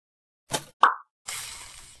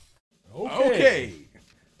Okay.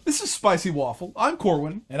 This is Spicy Waffle. I'm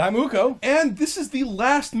Corwin. And I'm Uko. And this is the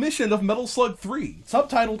last mission of Metal Slug 3.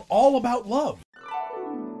 Subtitled All About Love.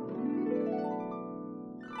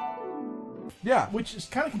 Yeah. Which is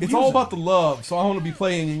kind of confusing. It's all about the love, so I want to be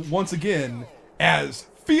playing, once again, as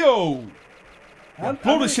Theo. Yeah,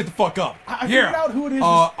 blow this shit the fuck up. I figured out who it is.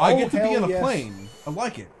 I get to be in a plane. I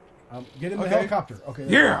like it. Get in the helicopter. Okay.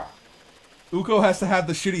 Yeah. Uko has to have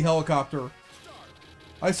the shitty helicopter.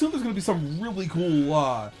 I assume there's going to be some really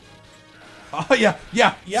cool, yeah.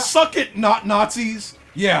 Suck it, not Nazis.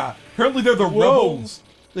 Yeah. Apparently they're the rebels.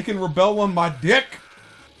 They can rebel on my dick.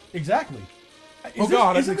 Exactly.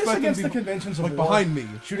 Isn't this against the conventions of like war? Behind me.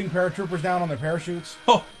 Shooting paratroopers down on their parachutes?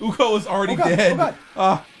 Oh, Uko is already dead.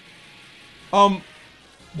 Oh God.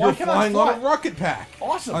 You're flying on a rocket pack.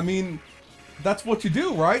 Awesome. I mean, that's what you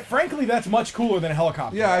do, right? Frankly, that's much cooler than a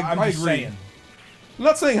helicopter. Yeah, I agree. Saying. I'm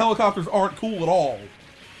not saying helicopters aren't cool at all.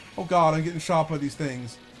 Oh God, I'm getting shot by these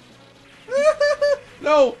things.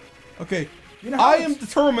 No. Okay. You know I am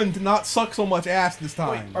determined to not suck so much ass this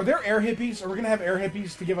time. Wait, are there air hippies? Are we going to have air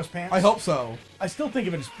hippies to give us pants? I hope so. I still think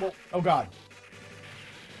of it as... Well, oh God.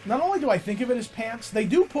 Not only do I think of it as pants, they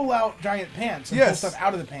do pull out giant pants and pull stuff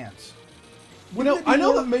out of the pants. I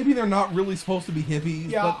know that maybe they're not really supposed to be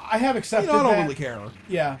hippies. Yeah, but, I have accepted that. I don't really care.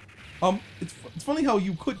 Yeah. It's funny how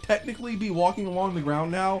you could technically be walking along the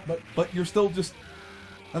ground now, but you're still just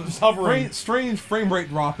hovering. Strange frame rate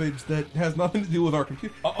droppage that has nothing to do with our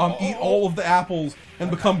computer. Eat all of the apples and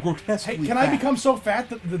become grotesquely Hey, can fat. I become so fat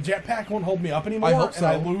that the jetpack won't hold me up anymore? I hope so.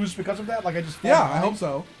 And I lose because of that? Like I just fall Yeah, behind? I hope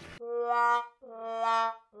so.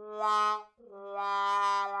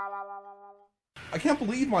 I can't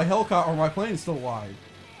believe my helicopter or my plane is still alive.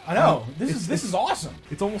 I know. This is awesome.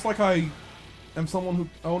 It's almost like I am someone who...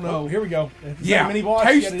 Oh no. Oh, here we go. Yeah. Mini boss.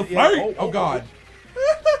 Taste the flame. Oh God.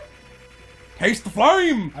 Taste the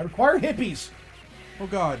flame. I require hippies. Oh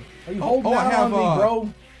God. Are you holding down on me,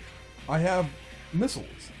 bro? I have missiles.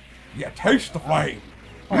 Yeah, taste the flame.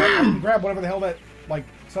 I can grab whatever the hell that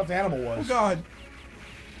stuffed animal was. Oh God.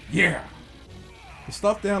 Yeah. The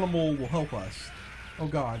stuffed animal will help us. Oh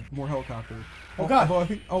God, more helicopters. Oh God. God.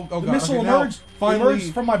 The missile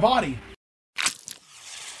emerged from my body.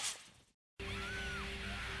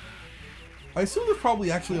 I assume there's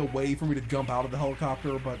probably actually a way for me to jump out of the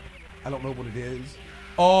helicopter, but I don't know what it is.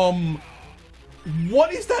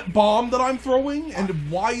 What is that bomb that I'm throwing, and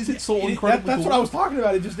why is it so incredibly That's cool? what I was talking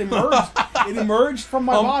about. It just emerged. It emerged from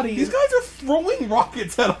my body. These guys are throwing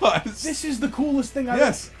rockets at us. This is the coolest thing I've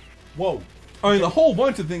Yes. Whoa. I mean, a whole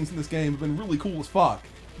bunch of things in this game have been really cool as fuck,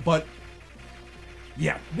 but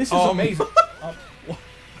yeah. This is amazing. What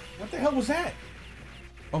the hell was that?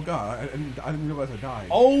 Oh God, I didn't realize I died.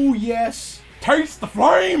 Oh yes. Taste the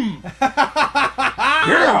flame!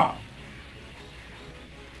 Yeah!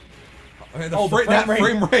 That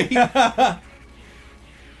frame rate.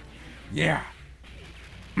 Yeah.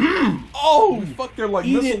 Oh, fuck, they're like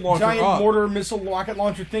missile launcher giant mortar missile rocket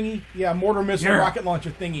launcher thingy. Yeah, mortar missile rocket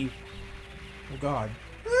launcher thingy. Oh God.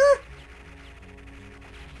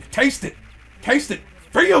 Taste it. Taste it.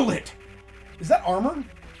 Feel it. Is that armor?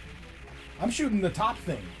 I'm shooting the top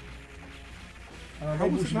thing. How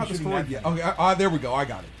was it not destroyed yet? Okay, there we go. I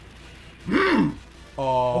got it.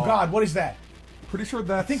 Oh God, what is that? Pretty sure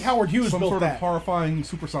that's I think Howard Hughes built some sort that. of horrifying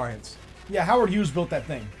super science. Yeah, Howard Hughes built that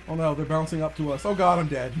thing. Oh no, they're bouncing up to us. Oh God, I'm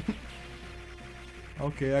dead.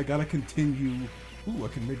 Okay, I gotta continue. Ooh, I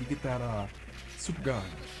can maybe get that super gun.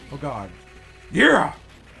 Oh God. Yeah.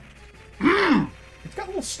 It's got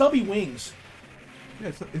little stubby wings.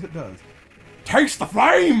 Yeah, it does. Taste the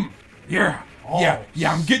flame. Yeah. Oh,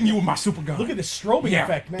 yeah, I'm getting you with my super gun. Look at this strobing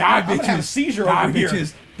effect, man. Die, I'm gonna have a seizure over here.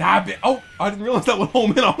 Die, oh, I didn't realize that would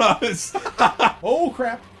home in on us. Oh,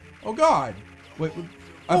 crap. Oh, God. Wait,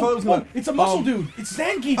 I thought it was going to... It's a muscle dude. It's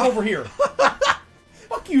Zangief over here.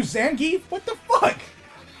 Fuck you, Zangief. What the fuck?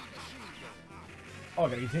 Oh, I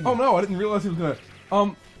gotta continue. Oh, no, I didn't realize he was going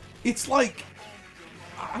to... It's like...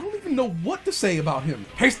 I don't even know what to say about him.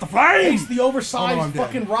 Taste the flame! Taste the oversized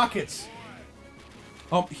fucking rockets.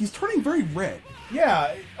 He's turning very red.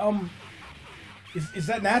 Yeah, is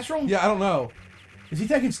that natural? Yeah, I don't know. Is he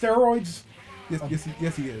taking steroids?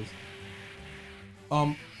 Yes, he is.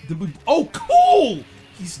 Oh, cool!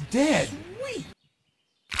 He's dead. Sweet.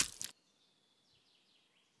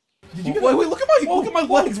 Did you wait, look at my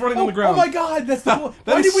legs running on the ground. Oh my God, that's the cool.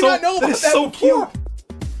 Why did we not know about that? That is so cute.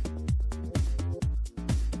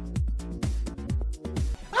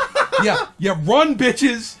 Yeah, run,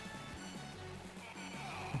 bitches.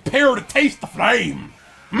 Prepare to taste the flame.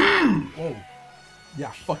 Whoa.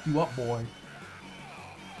 Yeah, fuck you up, boy.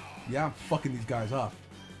 Yeah, I'm fucking these guys up.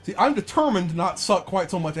 See, I'm determined to not suck quite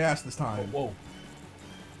so much ass this time. Whoa.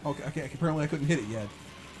 Okay, apparently I couldn't hit it yet.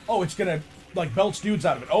 Oh, it's gonna, like, belch dudes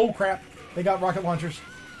out of it. Oh, crap. They got rocket launchers.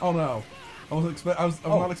 Oh, no. I was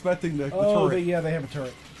not expecting the Oh, turret. they have a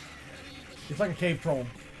turret. It's like a cave troll.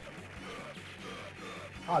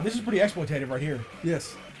 Ah, this is pretty exploitative right here.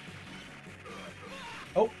 Yes.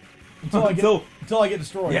 Oh, until I get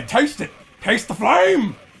destroyed. Yeah, taste it. Taste the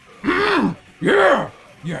flame. Yeah.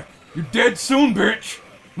 Yeah. You're dead soon, bitch.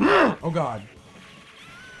 Oh God.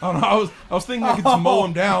 I don't know. I was thinking I could just mow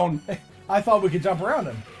him down. I thought we could jump around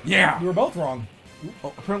him. Yeah. You were both wrong.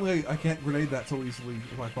 Oh, apparently I can't grenade that so easily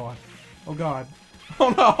as I thought. Oh God. Oh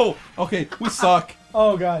no. Okay, we suck.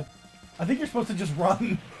 Oh God. I think you're supposed to just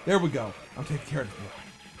run. There we go. I'm taking care of this.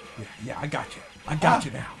 Yeah, I got you. I got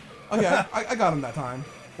you now. Okay, I got him that time.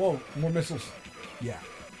 Whoa, more missiles. Yeah.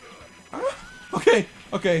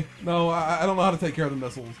 Okay. No, I don't know how to take care of the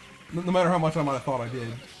missiles. No matter how much I might have thought I did.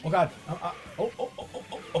 Oh God.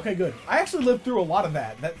 Okay, good. I actually lived through a lot of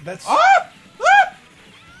that. That's.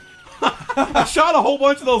 I shot a whole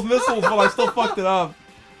bunch of those missiles, but I still fucked it up.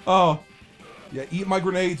 Oh. Yeah, eat my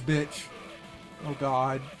grenades, bitch. Oh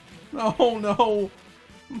God. No.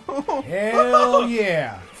 Hell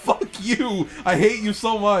yeah. Fuck you. I hate you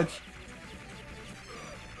so much.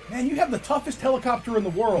 Man, you have the toughest helicopter in the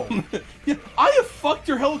world. Yeah, I have fucked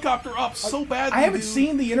your helicopter up so badly. I haven't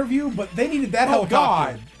seen the interview, but they needed that helicopter.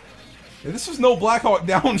 God. Yeah, this is no Black Hawk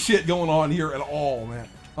Down shit going on here at all, man.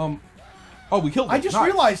 Oh, we killed him. I just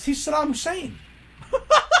realized he's Saddam Hussein.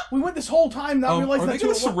 We went this whole time not realizing are they that's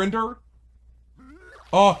going to who it was. surrender?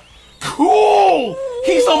 Cool!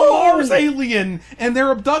 He's a Mars alien, and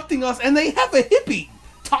they're abducting us, and they have a hippie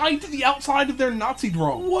tied to the outside of their Nazi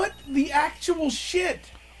drone. What the actual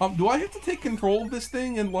shit? Do I have to take control of this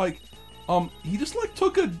thing and, like, he just, like,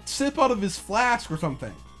 took a sip out of his flask or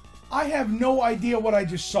something. I have no idea what I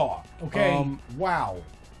just saw, okay? Wow.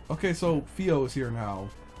 Okay, so Theo is here now.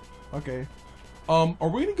 Okay. Are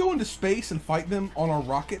we gonna go into space and fight them on our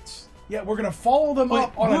rockets? Yeah, we're gonna follow them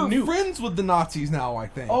up on a nuke. We're friends with the Nazis now, I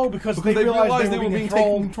think. Oh, because they realized they were being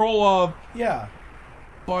taken control of. Yeah.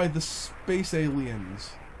 By the space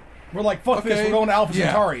aliens. We're like, fuck this, we're going to Alpha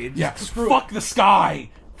Centauri. Yeah, screw fuck the sky.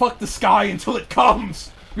 Fuck the sky until it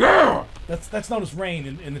comes. Yeah. That's known as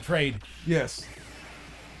rain in the trade. Yes.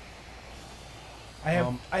 I have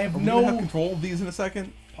are we no gonna have control of these in a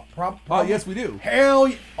second. Yes, we do. Hell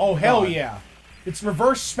yeah! It's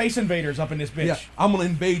reverse Space Invaders up in this bitch. Yeah, I'm gonna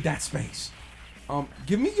invade that space.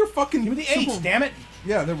 Give me your fucking. Give me the H, damn it!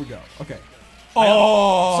 Yeah, there we go. Okay.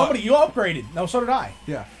 Somebody, you upgraded. No, so did I.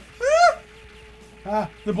 Yeah.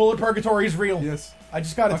 The bullet purgatory is real. Yes. I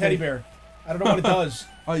just got a teddy bear. I don't know what it does.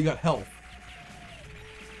 Oh, you got health.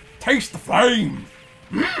 Taste the flame.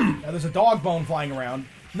 Now there's a dog bone flying around.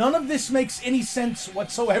 None of this makes any sense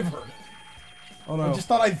whatsoever. Oh no. I just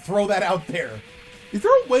thought I'd throw that out there. Is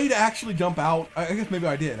there a way to actually jump out? I guess maybe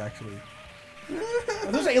I did, actually.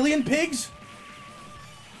 Are those alien pigs?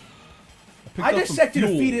 I dissected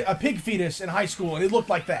a pig fetus in high school, and it looked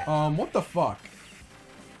like that. What the fuck?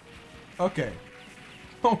 Okay.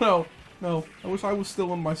 Oh no. No. I wish I was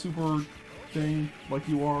still in my super thing like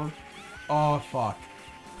you are. Oh, fuck.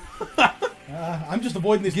 I'm just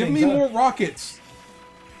avoiding these things. Give me more rockets.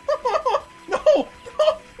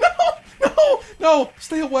 No!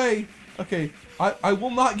 Stay away. Okay. I will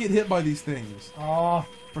not get hit by these things.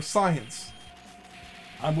 For science.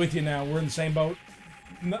 I'm with you now. We're in the same boat.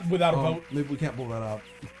 Without a boat. Maybe we can't blow that up.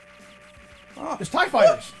 There's TIE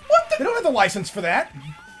fighters. What? They don't have the license for that.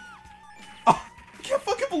 I can't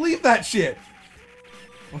fucking believe that shit.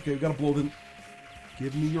 Okay, we gotta blow them.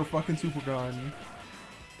 Give me your fucking super gun.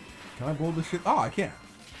 Can I blow this shit? Oh, I can.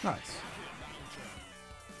 Nice.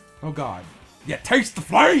 Oh god. Yeah, taste the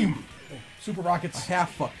flame! Super rockets. I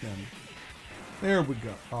half fucked them. There we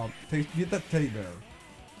go. Get that teddy bear.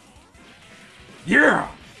 Yeah!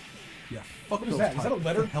 Yeah, fuck what is those that? Is that a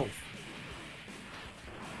letter? Health.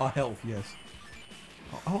 Health, yes.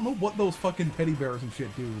 I don't know what those fucking teddy bears and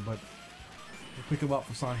shit do, but we'll pick them up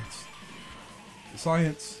for science. The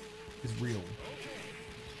science is real.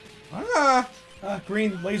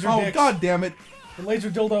 Green laser dicks. dicks. God damn it. The laser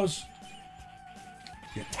dildos.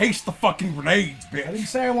 Yeah, taste the fucking grenades, bitch. I didn't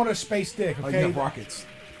say I wanted a space dick, okay? You have rockets.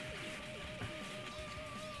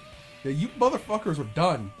 Yeah, you motherfuckers are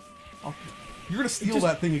done. You're gonna steal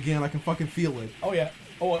that thing again. I can fucking feel it. Oh, yeah.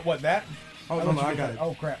 Oh, what, that? Oh, no, I got it.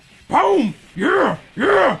 Oh, crap. Boom! Yeah!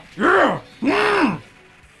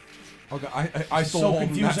 Okay, I stole so home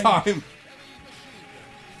confusing. that time.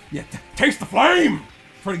 Yeah, taste the flame!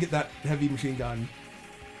 Try to get that heavy machine gun.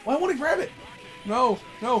 Well, I want to grab it. No,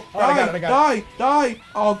 no. All right, Die, I got it. Die.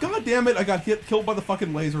 Oh, god damn it. I got killed by the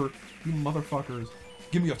fucking laser. You motherfuckers.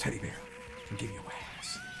 Give me your teddy bear. And give me your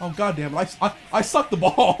ass. Oh, god damn it. I suck the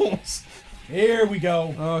balls. Here we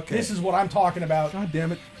go. Okay. This is what I'm talking about. God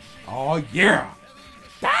damn it. Oh, yeah.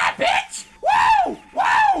 Die, bitch. Woo!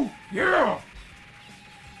 Woo! Yeah.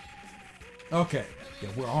 Okay. Yeah,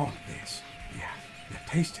 we're on this. Yeah,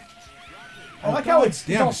 taste it. I like how it's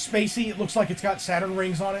all spacey. It looks like it's got Saturn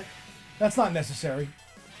rings on it. That's not necessary.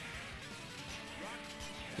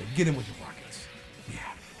 Yeah, get in with your rockets.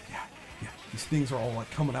 Yeah. These things are all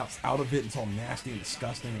like coming out of it. It's all nasty and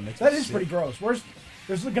disgusting. And makes that me is sick. pretty gross.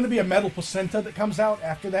 There's going to be a metal placenta that comes out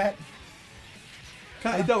after that.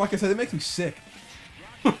 Like I said, it makes me sick.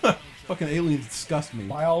 Fucking aliens disgust me.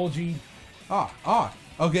 Biology.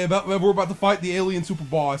 Okay, we're about to fight the alien super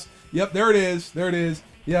boss. Yep, there it is.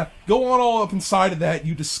 Yeah, go on all up inside of that,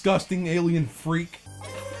 you disgusting alien freak.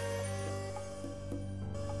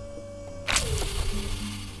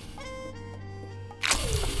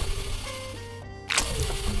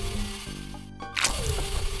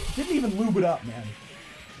 Didn't even lube it up, man.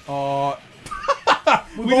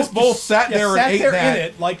 We just both sat there and ate that. In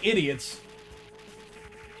it like idiots.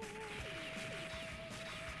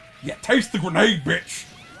 Yeah, taste the grenade, bitch.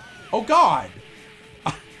 Oh god.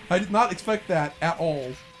 I did not expect that at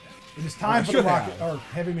all. It is time for the rocket or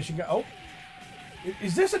heavy machine gun. Oh,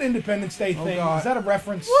 is this an Independence Day thing? God. Is that a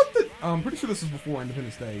reference? What the? I'm pretty sure this is before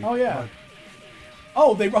Independence Day. Oh yeah.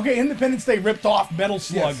 Okay. Independence Day ripped off Metal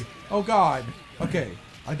Slug. Yes. Oh god. Okay,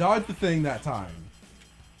 I dodged the thing that time.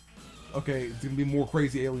 Okay, it's gonna be more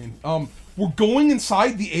crazy alien. We're going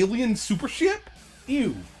inside the alien super ship.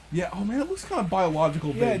 Ew. Yeah. Oh man, it looks kind of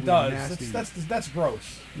biological. Yeah, it does. Nasty. That's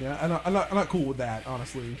gross. Yeah, I'm not cool with that,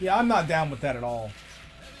 honestly. Yeah, I'm not down with that at all.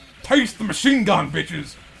 Taste the machine gun,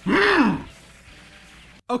 bitches.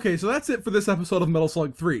 Okay, so that's it for this episode of Metal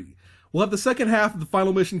Slug 3. We'll have the second half of the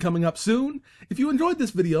final mission coming up soon. If you enjoyed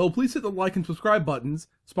this video, please hit the like and subscribe buttons.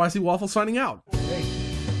 Spicy Waffle signing out. Hey.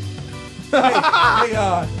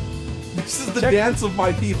 This is the dance of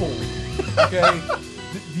my people. Okay.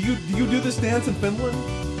 Do you do this dance in Finland?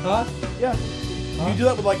 Huh? Yeah. You do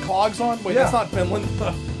that with like clogs on? Wait, that's not Finland.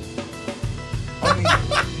 I mean,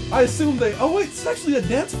 I assume they. Oh wait, it's actually a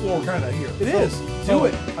dance floor kind of here. It is. Do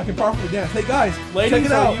it. I can properly dance. Hey guys, ladies, check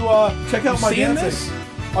it out. Are you check out my seeing dancing.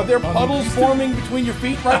 this? Are there puddles forming between your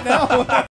feet right now?